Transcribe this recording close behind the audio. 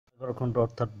খণ্ড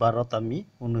অৰ্থাৎ 12ত আমি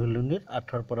অনুশীলনীৰ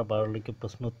 8ৰ পৰা 12লৈকে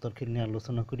প্ৰশ্ন উত্তৰখিনি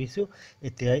আলোচনা কৰিছোঁ।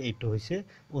 এতিয়া এইটো হৈছে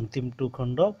অন্তিমটো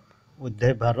খণ্ড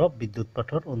অধ্যায় 12 বিদ্যুৎ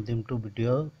পাঠৰ অন্তিমটো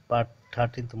ভিডিঅ' পাৰ্ট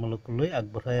 13 তোমালোকলৈ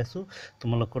আগবঢ়াই আছোঁ।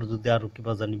 তোমালোকৰ যদি আৰু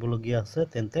কিবা জানিবলগীয়া আছে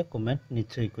তেন্তে কমেণ্ট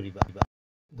নিশ্চয় কৰিবা।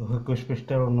 221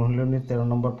 পৃষ্ঠাৰ অনুশীলনীৰ 13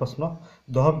 নম্বৰ প্ৰশ্ন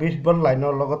 10-20 ভোল্ট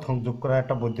লাইনৰ লগত সংযোগ কৰা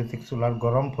এটা বৈদ্যুতিক চুলাৰ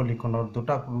গৰম ফলিখনৰ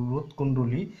দুটা ৰোধ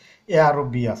কুণ্ডলী এ আৰু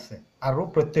বি আছে আৰু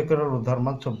প্ৰত্যেকৰে ৰোধৰ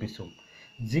মান 24 ওম,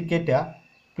 যিকেইটা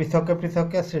পৃথকে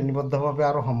পৃথকে শ্ৰেণীবদ্ধভাৱে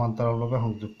আৰু সমান্তৰালভাৱে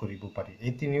সংযোগ কৰিব পাৰি।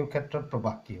 এই তিনিও ক্ষেত্ৰত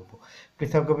প্ৰবাহ কি হ'ব?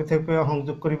 পৃথকে পৃথকে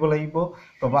সংযোগ কৰিব লাগিব,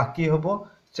 প্ৰবাহ কি হ'ব?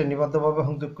 শ্ৰেণীবদ্ধভাৱে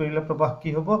সংযোগ কৰিলে প্ৰবাহ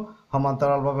কি হ'ব?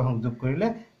 সমান্তৰালভাৱে সংযোগ কৰিলে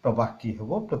প্ৰবাহ কি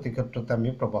হ'ব? প্ৰতি ক্ষেত্ৰতে আমি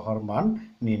প্ৰবাহৰ মান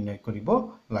নিৰ্ণয় কৰিব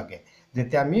লাগে।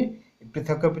 যেতিয়া আমি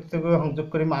পৃথকে পৃথকে সংযোগ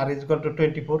কৰিম R =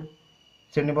 24,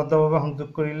 শ্ৰেণীবদ্ধভাৱে সংযোগ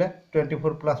কৰিলে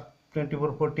 24 +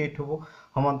 24 48 হ'ব।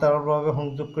 সমান্তৰালভাৱে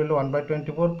সংযোগ কৰিলে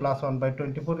 1/24 +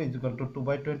 1/24 =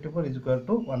 2/24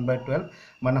 = 1/12,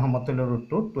 মানে সমতুল্য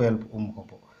ৰোধটো 12 ওম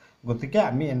হ'ব। গতিকে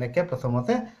আমি এনেকৈ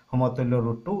প্ৰথমতে সমতুল্য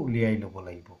ৰোধটো উলিয়াই ল'ব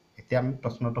লাগিব। এতিয়া আমি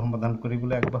প্ৰশ্নটো সমাধান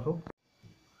কৰিবলৈ আগবাঢ়ো।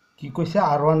 কি কৈছে?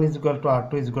 R1 =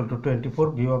 R2 = 24,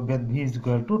 বিভৱভেদ V =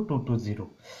 220।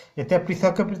 এতিয়া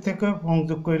পৃথকে পৃথকে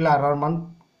সংযোগ কৰিলে R ৰ মান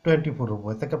 24 হ'ব।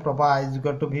 এতিয়া প্ৰবাহ I =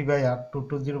 V/R,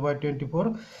 220/24।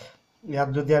 ইয়াত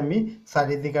যদি আমি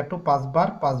 4 দি কাটো 5 বাৰ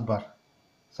 5 বাৰ,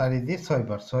 4 দি 6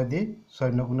 বাৰ, 6 দি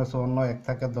 6 × 9 = 54, 1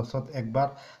 থাকে 10ত 1 বাৰ,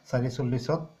 4 ×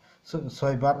 40ত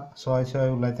 6 বাৰ, 6 6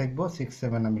 ওলাই থাকিব 6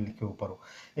 7 আমি লিখিব পাৰোঁ।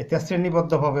 এতিয়া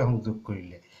শ্ৰেণীবদ্ধভাৱে সংযোগ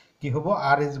কৰিলে কি হ'ব?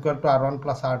 R = R1 +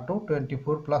 R2,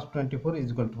 24 + 24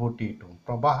 = 48 ওম।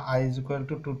 প্ৰবাহ I =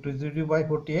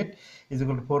 220/48 =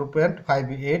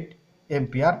 4.58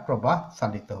 এম্পিয়াৰ প্ৰবাহ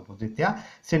চালিত হ'ব যেতিয়া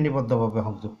শ্ৰেণীবদ্ধভাৱে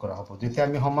সংযোগ কৰা হ'ব। যেতিয়া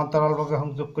আমি সমান্তৰালভাৱে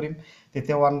সংযোগ কৰিম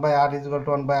তেতিয়া 1/R =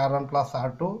 1/R1 +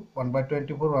 R2,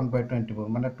 1/24 1/24,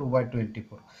 মানে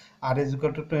 2/24। R =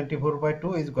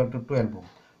 24/2 = 12 ওম।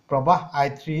 প্ৰবাহ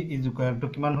I3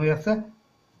 = কিমান হৈ আছে?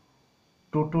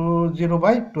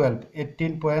 220/12,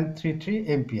 18.33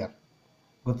 এম্পিয়াৰ।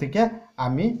 গতিকে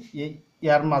আমি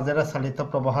ইয়াৰ মাজেৰে চালিত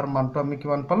প্ৰবাহৰ মানটো আমি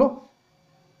কিমান পালোঁ?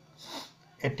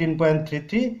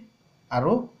 18.33,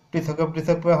 আৰু পৃথকে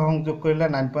পৃথকে সংযোগ কৰিলে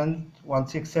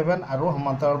 9.167, আৰু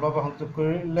সমান্তৰালভাৱে সংযোগ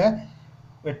কৰিলে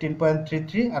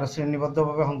 18.33, আৰু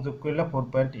শ্ৰেণীবদ্ধভাৱে সংযোগ কৰিলে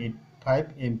 4.85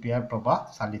 এম্পিয়াৰ প্ৰবাহ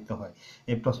চালিত হয়।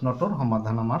 এই প্ৰশ্নটোৰ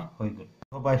সমাধান আমাৰ হৈ গ'ল।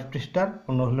 22 পৃষ্ঠাৰ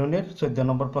অনুশীলনীৰ 14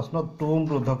 নম্বৰ প্ৰশ্ন 2 ওম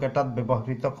ৰোধক এটাত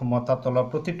ব্যৱহৃত ক্ষমতা তলৰ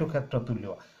প্ৰতিটো ক্ষেত্ৰত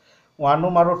উলিওৱা। 1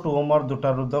 ওম আৰু 2 ওমৰ দুটা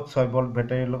ৰোধক 6 ভোল্ট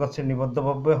বেটাৰীৰ লগত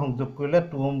শ্ৰেণীবদ্ধভাৱে সংযোগ কৰিলে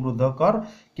 2 ওম ৰোধকৰ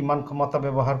কিমান ক্ষমতা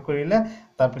ব্যৱহাৰ কৰিলে?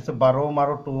 তাৰপিছত 12 ওম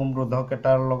আৰু 2 ওম ৰোধক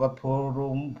এটাৰ লগত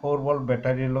 4 ভোল্ট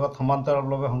বেটাৰীৰ লগত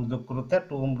সমান্তৰালভাৱে সংযোগ কৰোঁতে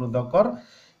 2 ওম ৰোধকৰ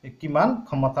কিমান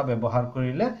ক্ষমতা ব্যৱহাৰ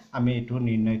কৰিলে আমি এইটো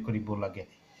নিৰ্ণয় কৰিব লাগে।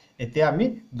 এতিয়া আমি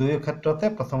দুয়ো ক্ষেত্ৰতে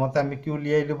প্ৰথমতে আমি কি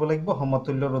উলিয়াই ল'ব লাগিব?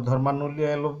 সমতুল্য ৰোধৰ মান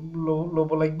উলিয়াই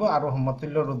ল'ব লাগিব, আৰু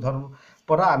সমতুল্য ৰোধৰ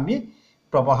পৰা আমি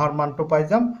প্ৰবাহৰ মানটো পাই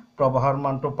যাম। প্ৰবাহৰ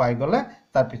মানটো পাই গ'লে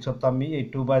তাৰপিছত আমি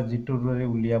এইটো বা যিটো দৰে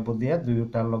উলিয়াব দিয়ে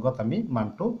দুয়োটাৰ লগত আমি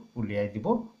মানটো উলিয়াই দিব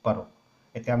পাৰোঁ।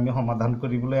 এতিয়া আমি সমাধান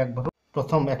কৰিবলৈ আগবাঢ়ো।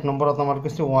 প্ৰথম 1 নম্বৰত আমাৰ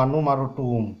কৈছে 1 ওম আৰু 2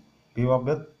 ওম,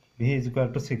 বিভৱভেদ V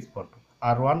 = 6 ভোল্ট।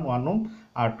 R1 1 ওম,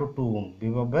 R2 2 ওম,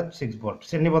 বিভৱভেদ 6 ভোল্ট।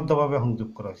 শ্ৰেণীবদ্ধভাৱে সংযোগ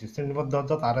কৰা হৈছে। শ্ৰেণীবদ্ধ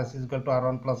অৰ্থাৎ RS =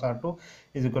 R1 + R2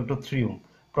 = 3 ওম।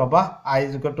 প্ৰবাহ I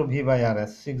 =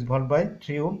 V/RS, 6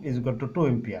 ভোল্ট/3 ওম = 2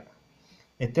 এম্পিয়াৰ।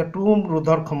 এতিয়া 2 ওম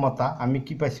ৰোধৰ ক্ষমতা আমি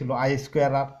কি পাইছিলোঁ?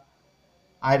 I²R,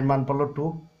 I ৰ মান পালোঁ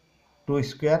 2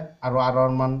 স্কুৱেৰ, আৰু R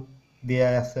ৰ মান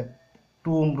দিয়াই আছে।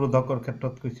 2 ওম ৰোধকৰ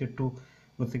ক্ষেত্ৰত কৈছে 2,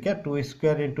 গতিকে 2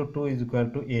 স্কুৱেৰ × 2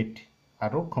 = 8,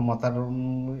 আৰু ক্ষমতাৰ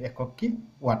একক কি?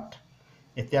 ৱাট।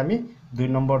 এতিয়া আমি 2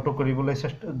 নম্বৰটো কৰিবলৈ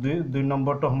দুই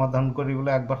নম্বৰটো সমাধান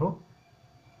কৰিবলৈ আগবাঢ়োঁ।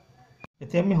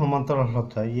 এতিয়া আমি সমান্তৰাল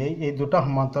সজ্জা, এই দুটা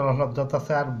সমান্তৰাল সজ্জাত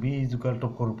আছে, আৰু B =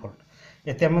 4 ভোল্ট।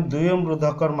 এতিয়া আমি 2 ওম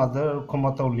ৰোধকৰ মাজৰ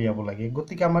ক্ষমতা উলিয়াব লাগে।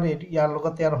 গতিকে আমাৰ ইয়াৰ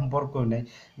লগত ইয়াৰ সম্পৰ্কই নাই,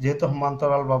 যিহেতু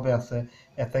সমান্তৰালভাৱে আছে।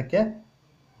 এতেকে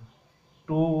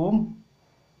 2 ওম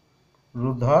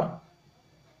ৰোধৰ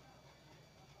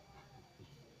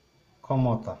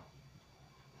ক্ষমতা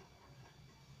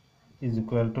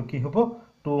 = কি হ'ব?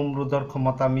 2 ওম ৰোধৰ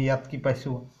ক্ষমতা আমি ইয়াত কি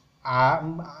পাইছোঁ?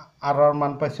 R ৰ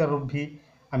মান পাইছোঁ, আৰু V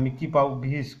আমি কি পাওঁ?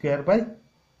 V²/R,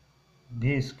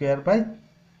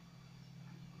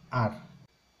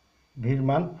 V ৰ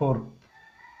মান 4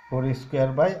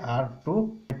 4² R2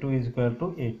 =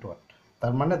 8 ৱাট।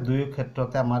 তাৰমানে দুয়ো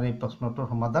ক্ষেত্ৰতে আমাৰ এই প্ৰশ্নটোৰ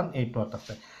সমাধান 8 ৱাট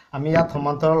আছে। আমি ইয়াত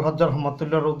সমান্তৰাল সজ্জাৰ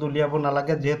সমতুল্য ৰোধ উলিয়াব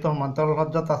নালাগে, যিহেতু সমান্তৰাল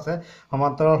সজ্জাত আছে।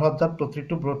 সমান্তৰাল সজ্জাত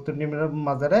প্ৰতিটো বৰ্তনীৰ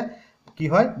মাজেৰে কি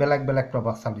হয়? বেলেগ বেলেগ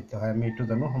প্ৰবাহ চালিত হয়। আমি এইটো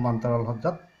জানো সমান্তৰাল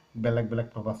সজ্জাত বেলেগ বেলেগ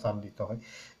প্ৰবাহ চালিত হয়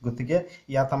গতিকে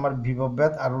ইয়াত আমাৰ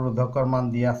বিভৱভেদ আৰু ৰোধকৰ মান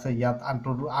দিয়া আছে ইয়াত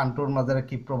আনটোৰ মাজেৰে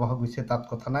কি প্ৰবাহ গৈছে তাত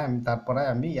কথা নাই আমি তাৰ পৰাই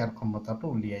আমি ইয়াৰ ক্ষমতাটো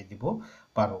উলিয়াই দিব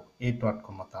পাৰো এইটো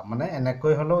ক্ষমতা মানে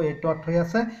এনেকৈ হলো এইটো হৈ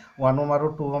আছে 1 ওহম আৰু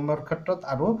 2 ওহমৰ ক্ষেত্ৰত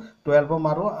আৰু 12 ওহম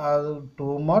আৰু 2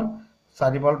 ওহমৰ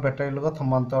 4 ভোল্ট বেটাৰীৰ লগত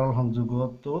সমান্তৰাল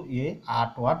সংযোগটো এই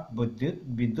 8 ওয়াট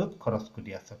বিদ্যুৎ খৰচ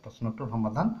কৰি আছে প্ৰশ্নটোৰ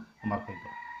সমাধান আমাৰ হৈ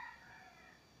গ'ল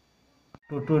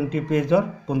 220 পেজৰ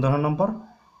 15 নম্বৰ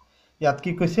ইয়াত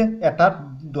কি কৈছে এটা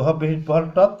 220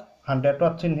 ভোল্টত 100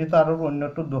 ওয়াট চিহ্নিত আৰু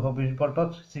অন্যটো 220 ভোল্টত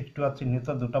 60 ওয়াট চিহ্নিত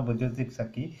দুটা বৈদ্যুতিক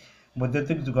চাকি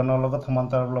বৈদ্যুতিক যোগানৰ লগত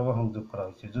সমান্তৰালভাৱে সংযোগ কৰা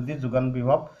হৈছে যদি যোগান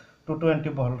বিভৱ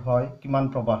 220 ভোল্ট হয় কিমান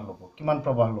প্ৰবাহ ল'ব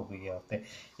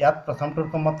ইয়াত প্ৰথমটোৰ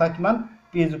ক্ষমতা কিমান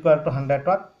P = 100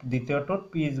 ওয়াট দ্বিতীয়টোত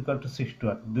P = 60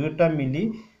 ওয়াট দুয়োটা মিলি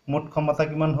মোট ক্ষমতা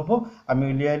কিমান হ'ব আমি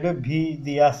উলিয়াইলে V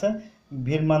দিয়া আছে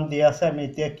ভিৰ মান দিয়া আছে আমি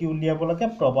এতিয়া কি উলিয়াব লাগে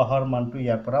প্ৰবাহৰ মানটো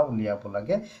ইয়াৰ পৰা উলিয়াব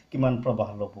লাগে কিমান প্ৰবাহ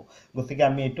ল'ব গতিকে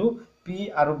আমি এটো P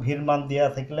আৰু ভিৰ মান দিয়া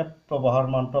থাকিলে প্ৰবাহৰ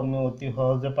মানটো আমি অতি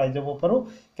সহজে পাই যাব পাৰো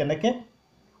কেনেকে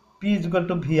P =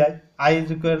 VI I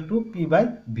 = P/V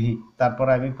তাৰ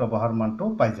পৰা আমি প্ৰবাহৰ মানটো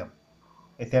পাই যাম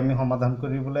এতিয়া আমি সমাধান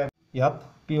কৰিবলৈ ইয়াত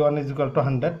P1 = 100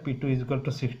 P2 =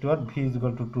 60 ওয়াট V =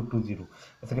 220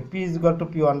 এটাকে P =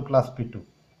 P1 + P2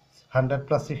 100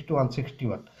 + 60 160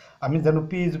 ওয়াট আমি জানো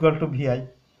P = VI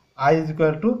I =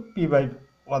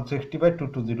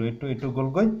 P/160/220 এটো গল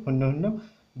গৈ 00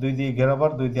 2 দিয়ে 11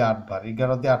 বার 2 দিয়ে 8 বার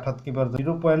 11 দিয়ে 8 কি বার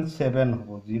 0.7 হ'ব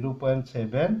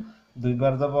 0.7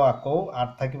 দুইবার যাব আকৌ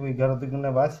 8 থাকিব 11 দুগুণে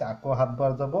 22 আকৌ 7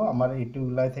 বার যাব আমাৰ এটো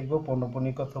উলাই থাকিব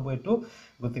পনপনি কত হ'ব এটো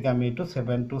গতিকে আমি এটো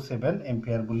 727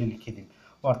 এম্পিয়াৰ বুলি লিখি দিম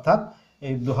অৰ্থাৎ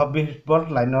এই 220 ভোল্ট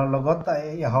লাইনৰ লগত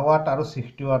 1 ওয়াট আৰু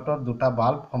 60 ওয়াটৰ দুটা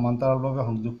বাল্ব সমান্তৰালভাৱে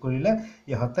সংযোগ কৰিলে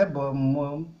ইহতে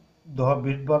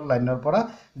 220 ভোল্ট লাইনৰ পৰা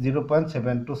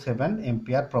 0.727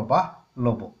 এম্পিয়াৰ প্ৰবাহ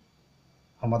ল'ব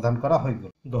সমাধান কৰা হৈ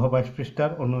গ'ল 222 পৃষ্ঠাৰ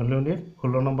অনুশীলনীৰ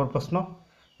 16 নম্বৰ প্ৰশ্ন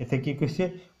এতে কি কৈছে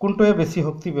কোনটোৱে বেছি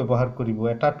শক্তি ব্যৱহাৰ কৰিব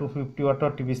এটা 250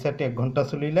 ওয়াটৰ টিভি সেট 1 ঘণ্টা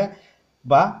চলিলে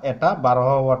বা এটা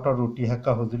 1200 ওয়াটৰ ৰুটি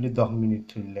হেকা সজুলি 10 মিনিট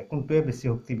চলিলে কোনটোৱে বেছি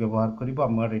শক্তি ব্যৱহাৰ কৰিব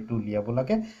আমাৰ এটো উলিয়াব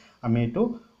লাগে আমি এটো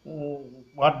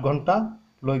ওয়াট ঘণ্টা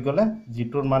লৈ গলে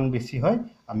যিটোৰ মান বেছি হয়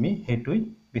আমি হেতুই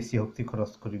বেছি শক্তি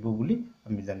খৰচ কৰিব বুলি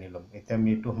আমি জানি লম এতিয়া আমি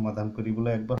এটো সমাধান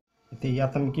কৰিবলৈ একবাৰ এতিয়া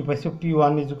ইয়াত আমি কি পাইছো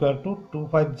P1 =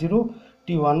 250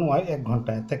 T1 1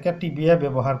 ঘণ্টা এটাকে টিভিয়ে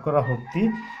ব্যৱহাৰ কৰা শক্তি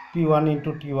P1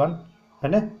 * T1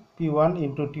 হয়নে P1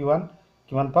 * T1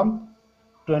 কিমান পাম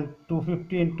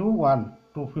 250 * 1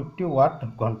 250 ওয়াট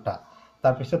ঘণ্টা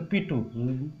তাৰ পিছত P2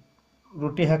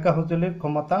 ৰুটি হেকা সজুলিৰ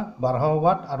ক্ষমতা 1200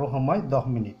 ওয়াট আৰু সময় 10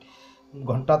 মিনিট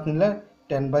ঘণ্টাত নিলে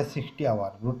 10/60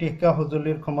 আৱাৰ ৰুটি হেকা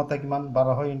সজুলিৰ ক্ষমতা কিমান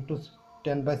 1200 *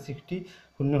 10/60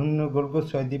 00 গল গো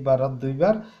 6 দি 12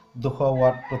 দুইবাৰ 200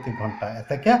 ওয়াট প্ৰতি ঘণ্টা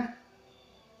এটাকে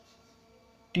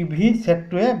টিভি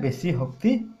সেটটোৱে বেছি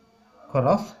শক্তি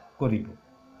খৰচ কৰিব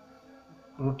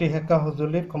ৰুটি হেকা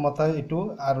সজুলিৰ ক্ষমতা এটো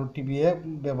আৰু টিভিয়ে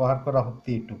ব্যৱহাৰ কৰা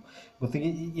শক্তি এটো গতিকে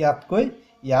ইয়াতকৈ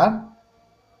ইয়াৰ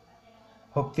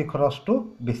শক্তি খৰচটো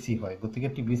বেছি হয় গতিকে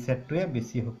টিভি সেটটোৱে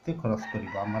বেছি শক্তি খৰচ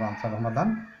কৰিব আমাৰ আনসাৰ সমাধান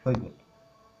হৈ গ'ল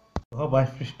 222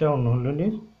 পৃষ্ঠা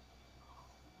অনুশীলনীৰ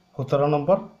 17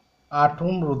 নম্বৰ 8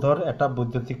 ওহম ৰোধৰ এটা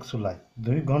বৈদ্যুতিক চুলাই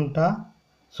 2 ঘণ্টা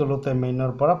চলতে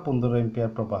মেইনৰ পৰা 15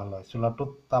 এম্পিয়াৰ প্ৰবাহ লয়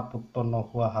চুলাটোত তাপ উৎপন্ন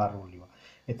হোৱা হাৰ উলিওৱা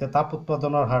এতিয়া তাপ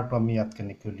উৎপাদনৰ হাৰটো আমি ইয়াত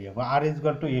কেনেকৈ উলিয়াব R =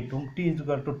 8 ওহম T =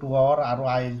 2 আৱাৰ আৰু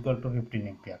I = 15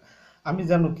 এম্পিয়াৰ আমি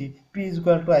জানো কি P =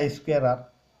 I²R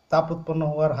তাপ উৎপন্ন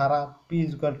হোৱাৰ হাৰ P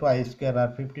 = I²R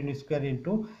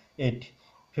 15² * 8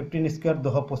 15²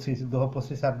 225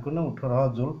 225 8 গুণে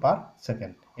 1800 জুল পাৰ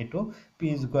সেকেন্ড এটো P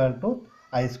 =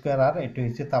 I²R এটো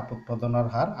হৈছে তাপ উৎপাদনৰ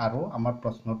হাৰ আৰু আমাৰ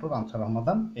প্ৰশ্নটোৰ আনসাৰ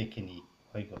সমাধান এইখিনি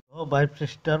হৈ গ'ল 22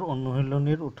 পৃষ্ঠাৰ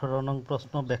অনুশীলনীৰ 18 নং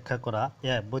প্ৰশ্ন ব্যাখ্যা কৰা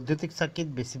বৈদ্যুতিক চাকিত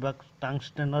বেছিভাগ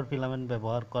টাংস্টেনৰ ফিলামেন্ট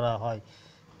ব্যৱহাৰ কৰা হয়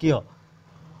কিয়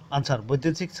আনসাৰ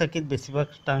বৈদ্যুতিক চাকিত বেছিভাগ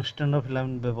টাংস্টেনৰ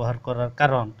ফিলামেন্ট ব্যৱহাৰ কৰাৰ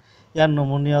কাৰণ ইয়াৰ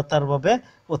নমনীয়তাৰ বাবে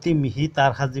অতি মিহি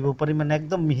তাৰ সাজিব পাৰি মানে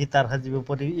একদম মিহি তাৰ সাজিব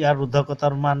পাৰি ইয়াৰ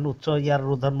ৰোধকতাৰ মান উচ্চ ইয়াৰ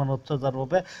ৰোধৰ মান উচ্চ যাৰ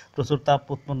বাবে প্ৰচুৰ তাপ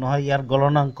উৎপন্ন হয় ইয়াৰ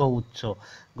গলনাংক উচ্চ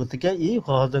গতিকে ই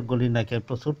সহজে গলি নাকে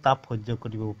প্ৰচুৰ তাপ সহ্য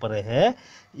কৰিব পাৰে হে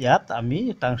ইয়াত আমি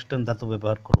টাংস্টেন ধাতু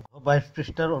ব্যৱহাৰ কৰো 22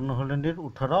 পৃষ্ঠাৰ অনুশীলনীৰ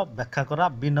 18 ব্যাখ্যা কৰা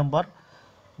বি নম্বৰ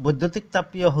বৈদ্যুতিক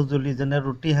তাপীয় সঁজুলি যেনে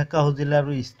ৰুটি হেকা সঁজুলি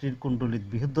আৰু ইস্ত্ৰিৰ কুণ্ডলীত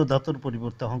বিশুদ্ধ ধাতুৰ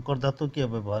পৰিৱৰ্তে সংকৰ ধাতু কিয়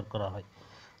ব্যৱহাৰ কৰা হয়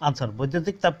আনসাৰ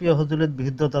বৈদ্যুতিক তাপীয় সঁজুলিত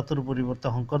বিশুদ্ধ ধাতুৰ পৰিৱৰ্তে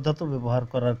সংকৰ ধাতু ব্যৱহাৰ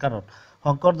কৰাৰ কাৰণ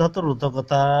সংকৰ ধাতুৰ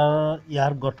ৰোধকতা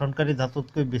ইয়াৰ গঠনকাৰী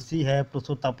ধাতুতকৈ বেছি হে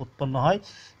প্ৰচুৰ তাপ উৎপন্ন হয়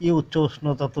ই উচ্চ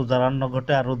উষ্ণতাটো জাৰণ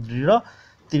নঘটে আৰু দৃঢ়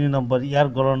 3 নম্বৰ ইয়াৰ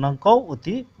গলনাংক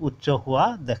অতি উচ্চ হোৱা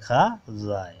দেখা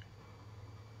যায়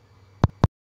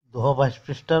 222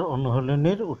 পৃষ্ঠাৰ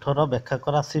অনুশীলনীৰ 18 ব্যাখ্যা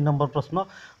কৰা C নম্বৰ প্ৰশ্ন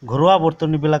ঘৰুৱা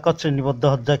বৰ্তনীবিলাকত শ্ৰেণীবদ্ধ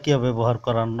সজ্জা কিয় ব্যৱহাৰ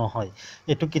কৰা নহয়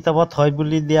এটো কিতাপত হয়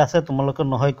বুলি দিয়া আছে তোমালোকে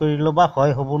নহয় কৰি লবা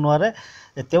হয় হ'ব নোৱাৰে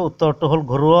এতিয়া উত্তৰটো হ'ল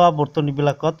ঘৰুৱা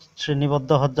বৰ্তনীবিলাকত শ্ৰেণীবদ্ধ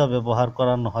সজ্জা ব্যৱহাৰ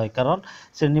কৰা নহয় কাৰণ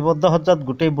শ্ৰেণীবদ্ধ সজ্জাত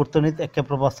গোটেই বৰ্তনীত একে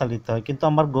প্ৰবাহ চালিত হয় কিন্তু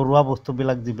আমাৰ ঘৰুৱা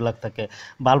বস্তুবিলাক যিবিলাক থাকে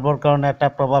বাল্বৰ কাৰণে এটা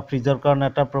প্ৰবাহ ফ্ৰিজৰ কাৰণে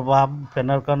এটা প্ৰবাহ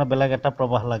ফেনৰ কাৰণে বেলেগ এটা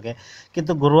প্ৰবাহ লাগে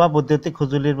কিন্তু ঘৰুৱা বৈদ্যুতিক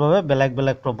সঁজুলিৰ বাবে বেলেগ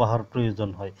বেলেগ প্ৰবাহৰ প্ৰয়োজন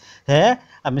হয় হে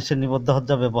আমি শ্ৰেণীবদ্ধ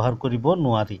সজ্জা ব্যৱহাৰ কৰিব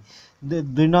নোৱাৰি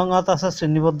 2 নংত আছে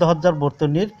শ্ৰেণীবদ্ধ সজ্জাৰ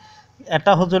বৰ্তনীৰ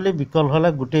এটা সঁজুলি বিকল হলে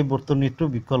গোটেই বৰ্তনীটো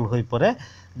বিকল হৈ পৰে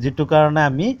যেটো কাৰণে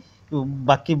আমি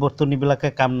বাকি বৰ্তনীবিলাকে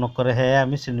কাম নকৰে হে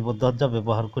আমি শ্ৰেণীবদ্ধ সজ্জা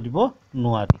ব্যৱহাৰ কৰিব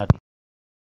নোৱাৰি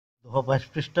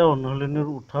 222 পৃষ্ঠাৰ অনুশীলনীৰ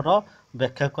 18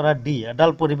 ব্যাখ্যা কৰা ডি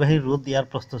এডাল পৰিবাহী ৰোধ ইয়াৰ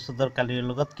প্ৰস্থচ্ছেদৰ কালিৰ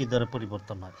লগত কিদৰে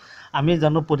পৰিৱৰ্তন হয় আমি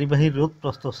জানো পৰিবাহী ৰোধ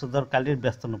প্ৰস্থচ্ছেদৰ কালিৰ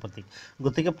ব্যস্তানুপাতিক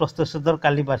গতিকে প্ৰস্থচ্ছেদৰ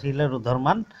কালি বাঢ়িলে ৰোধৰ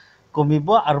মান কমিব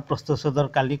আৰু প্ৰস্থচ্ছেদৰ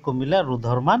কালি কমিলে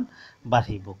ৰোধৰ মান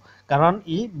বাঢ়িব কাৰণ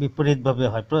ই বিপৰীতভাৱে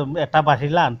হয় এটা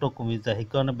বাঢ়িলে আনটো কমি যায়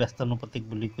সেইকাৰণে ব্যস্তানুপাতিক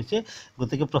বুলি কৈছে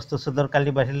গতিকে প্ৰস্থচ্ছেদৰ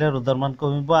কালি বাঢ়িলে ৰোধৰ মান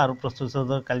কমিব আৰু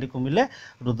প্ৰস্থচ্ছেদৰ কালি কমিলে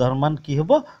ৰোধৰ মান কি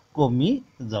হ'ব কমি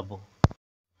যাব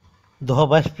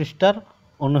 222 পৃষ্ঠাৰ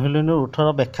অনুশীলনীৰ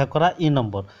 18 ব্যাখ্যা কৰা ই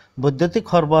নম্বৰ বৈদ্যুতিক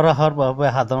সৰবৰাহৰ বাবে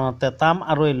সাধাৰণতে তাম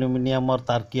আৰু এলুমিনিয়ামৰ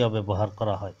তাৰ কিয় ব্যৱহাৰ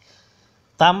কৰা হয়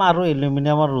তাম আৰু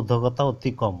এলুমিনিয়ামৰ ৰোধকতা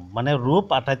অতি কম মানে ৰূপ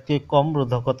আটাইতকৈ কম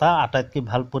ৰোধকতা আটাইতকৈ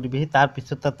ভাল পৰিবেশী তাৰ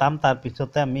পিছতে তাম তাৰ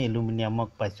পিছতে আমি এলুমিনিয়ামক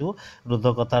পাইছো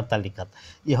ৰোধকতাৰ তালিকাত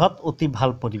ইহত অতি ভাল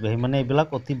পৰিবেশী মানে এইবিলাক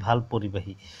অতি ভাল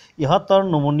পৰিবেশী ইহতৰ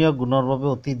নমনীয় গুণৰ বাবে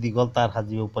অতি দীঘল তাৰ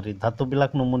সাজিব পাৰি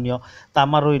ধাতুবিলাক নমনীয় তাম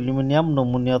আৰু এলুমিনিয়াম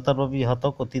নমনীয়তাৰ বাবে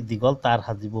ইহতক অতি দীঘল তাৰ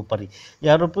সাজিব পাৰি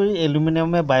ইয়াৰ উপৰি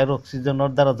এলুমিনিয়ামে বায়ুৰ অক্সিজেনৰ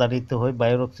দ্বাৰা জাৰিত হৈ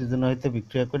বায়ুৰ অক্সিজেনৰ সৈতে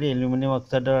বিক্ৰিয়া কৰি এলুমিনিয়াম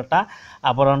অক্সাইডৰ এটা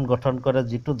আৱৰণ গঠন কৰে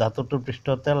যিটো ধাতুটোৰ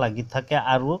পৃষ্ঠতে লাগি থাকে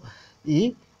আৰু ই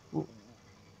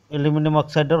এলুমিনিয়াম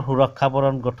অক্সাইডৰ সুৰক্ষা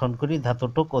আৱৰণ গঠন কৰি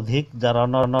ধাতুটোক অধিক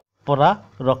জাৰণৰ পৰা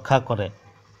ৰক্ষা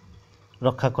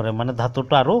কৰে মানে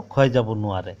ধাতুটো আৰু ক্ষয় যাব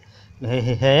নোৱাৰে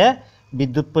হেয়ে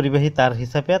বিদ্যুৎ পৰিবাহী তাৰ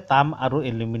হিচাপে তাম আৰু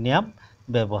এলুমিনিয়াম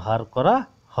ব্যৱহাৰ কৰা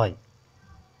হয়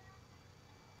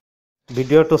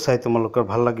ভিডিওটো চাই তোমালোকৰ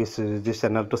ভাল লাগিছে যদি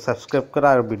চেনেলটো সাবস্ক্ৰাইব কৰা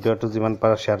আৰু ভিডিওটো যিমান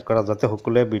পাৰা শেয়াৰ কৰা যাতে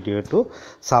সকলোৱে ভিডিওটো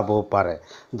চাব পাৰে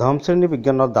দশম শ্ৰেণী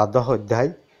বিজ্ঞানৰ দ্বাদশ অধ্যায়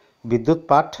বিদ্যুৎ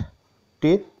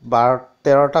পাঠটিত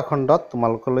 13টা খণ্ডত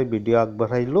তোমালোকলৈ ভিডিও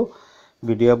আগবঢ়াইলো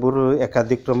ভিডিওবোৰ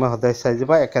একাধিক্ৰমে সদায় চাই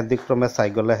যাবা একাধিক্ৰমে চাই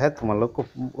গলেহে তোমালোক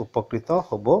উপকৃত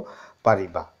হ'ব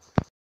পাৰিবা